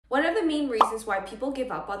One of the main reasons why people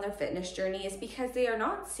give up on their fitness journey is because they are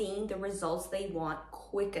not seeing the results they want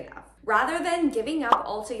quick enough. Rather than giving up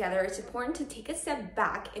altogether, it's important to take a step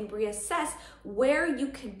back and reassess where you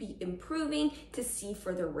could be improving to see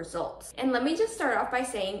further results. And let me just start off by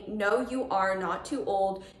saying, no, you are not too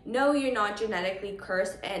old. No, you're not genetically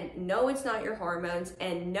cursed. And no, it's not your hormones.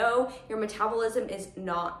 And no, your metabolism is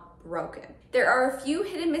not broken. There are a few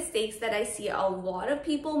hidden mistakes that I see a lot of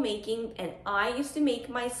people making, and I used to make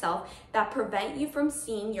myself, that prevent you from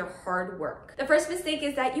seeing your hard work. The first mistake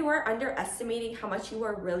is that you are underestimating how much you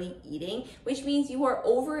are really eating, which means you are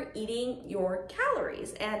overeating your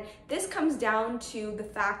calories. And this comes down to the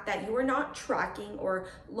fact that you are not tracking or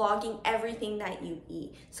logging everything that you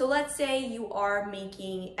eat. So let's say you are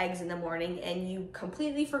making eggs in the morning and you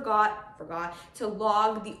completely forgot to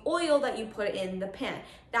log the oil that you put in the pan.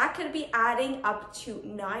 That could be adding up to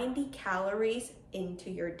 90 calories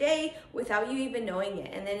into your day without you even knowing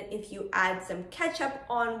it. And then if you add some ketchup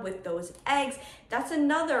on with those eggs, that's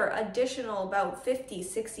another additional about 50,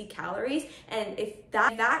 60 calories. And if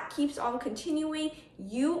that keeps on continuing,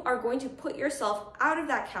 you are going to put yourself out of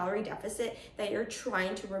that calorie deficit that you're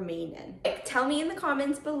trying to remain in. Tell me in the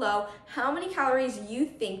comments below how many calories you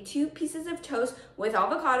think 2 pieces of toast with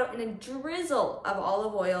avocado and a drizzle of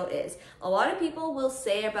olive oil is. A lot of people will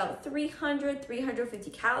say about 300, 350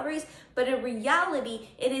 calories, but in reality,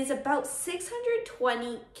 it is about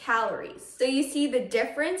 620 calories. So you see the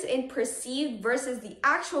difference in perceived versus the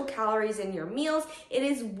actual calories in your meals. It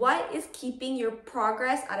is what is keeping your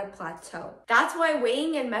progress at a plateau. That's why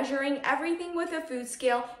weighing and measuring everything with a food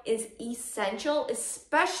scale is essential,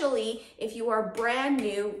 especially if you are brand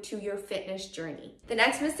new to your fitness journey. The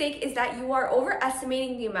next mistake is that you are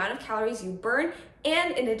overestimating the amount of calories you burn,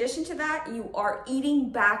 and in addition to that, you are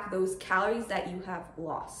eating back those calories that you have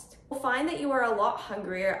lost. You'll find that you are a lot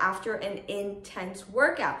hungrier after an intense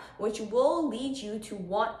workout, which will lead you to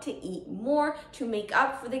want to eat more to make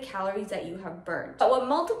up for the calories that you have burned. But what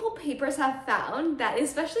multiple papers have found, that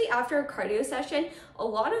especially after a cardio session, a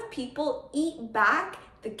lot of people eat back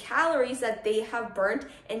the calories that they have burnt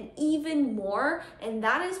and even more, and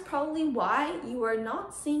that is probably why you are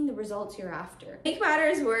not seeing the results you're after. To make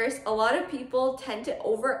matters worse, a lot of people tend to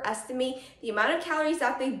overestimate the amount of calories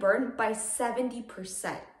that they burn by 70%.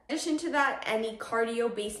 In addition to that, any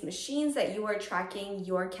cardio-based machines that you are tracking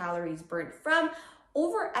your calories burnt from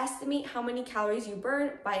overestimate how many calories you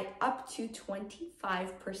burn by up to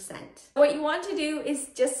 25%. What you want to do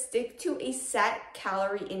is just stick to a set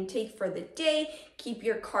calorie intake for the day, keep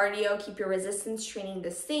your cardio, keep your resistance training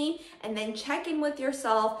the same, and then check in with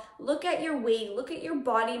yourself, look at your weight, look at your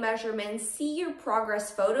body measurements, see your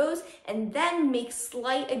progress photos, and then make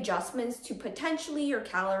slight adjustments to potentially your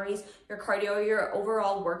calories, your cardio, your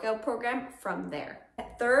overall workout program from there.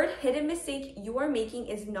 Third hidden mistake you are making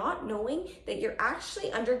is not knowing that you're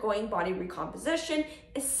actually undergoing body recomposition,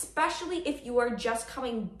 especially if you are just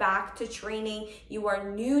coming back to training, you are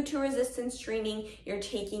new to resistance training, you're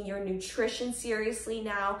taking your nutrition seriously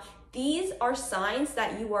now. These are signs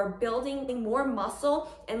that you are building more muscle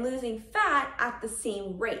and losing fat at the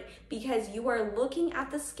same rate, because you are looking at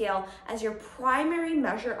the scale as your primary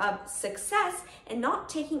measure of success and not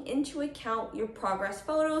taking into account your progress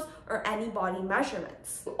photos or any body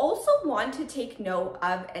measurements. You also want to take note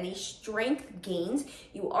of any strength gains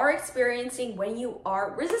you are experiencing when you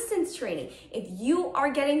are resistance training. If you are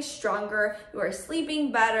getting stronger, you are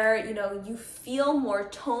sleeping better, you feel more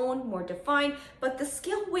toned, more defined, but the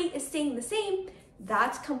scale weight is staying the same,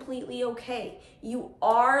 that's completely okay. You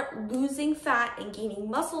are losing fat and gaining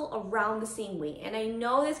muscle around the same weight. And I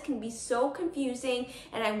know this can be so confusing,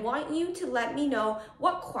 and I want you to let me know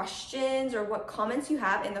what questions or what comments you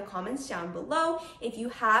have in the comments down below. If you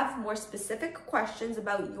have more specific questions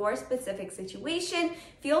about your specific situation,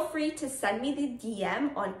 feel free to send me the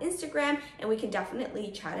DM on Instagram and we can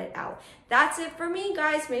definitely chat it out. That's it for me,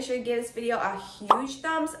 guys. Make sure to give this video a huge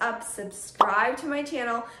thumbs up, subscribe to my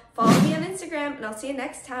channel, follow me on Instagram, and I'll see you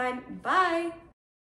next time. Bye.